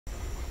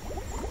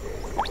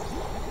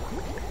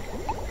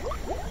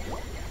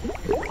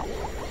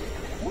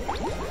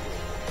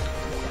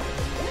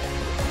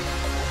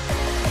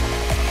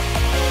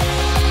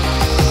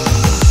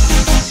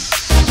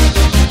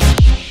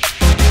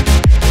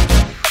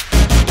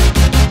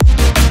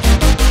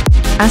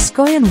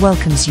Ascoion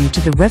welcomes you to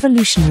the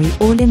revolutionary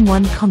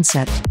all-in-one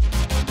concept,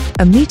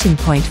 a meeting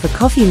point for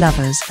coffee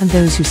lovers and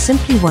those who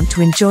simply want to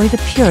enjoy the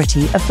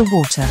purity of the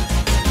water.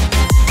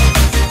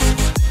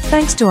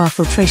 Thanks to our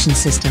filtration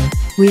system,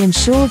 we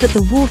ensure that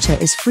the water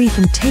is free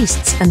from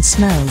tastes and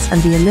smells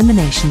and the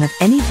elimination of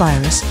any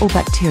virus or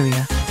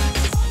bacteria.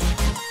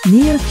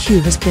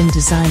 NeoQ has been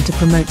designed to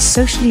promote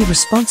socially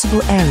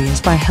responsible areas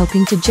by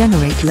helping to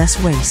generate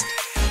less waste.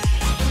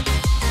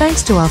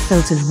 Thanks to our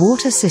filtered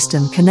water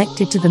system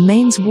connected to the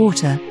mains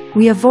water,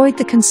 we avoid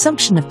the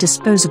consumption of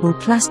disposable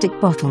plastic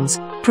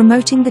bottles,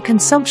 promoting the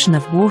consumption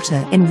of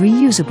water in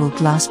reusable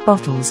glass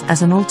bottles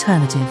as an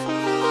alternative.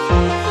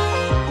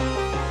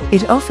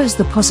 It offers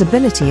the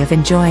possibility of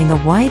enjoying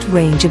a wide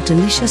range of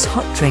delicious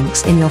hot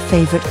drinks in your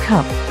favorite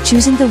cup,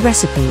 choosing the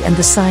recipe and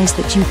the size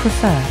that you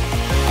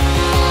prefer.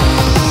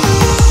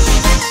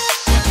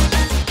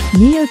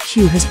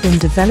 NeoQ has been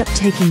developed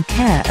taking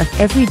care of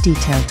every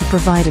detail to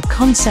provide a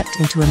concept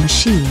into a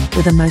machine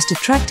with a most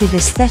attractive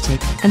aesthetic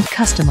and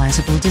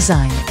customizable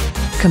design,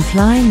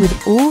 complying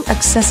with all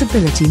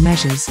accessibility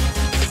measures.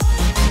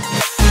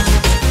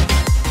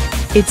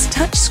 Its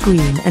touch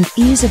screen and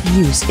ease of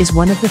use is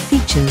one of the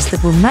features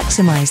that will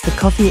maximize the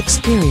coffee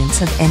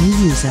experience of any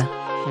user.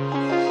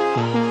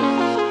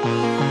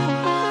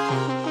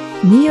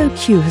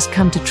 NeoQ has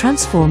come to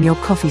transform your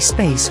coffee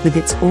space with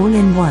its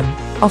all-in-one,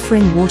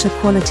 offering water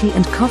quality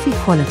and coffee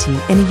quality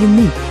in a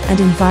unique and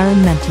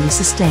environmentally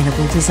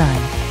sustainable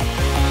design.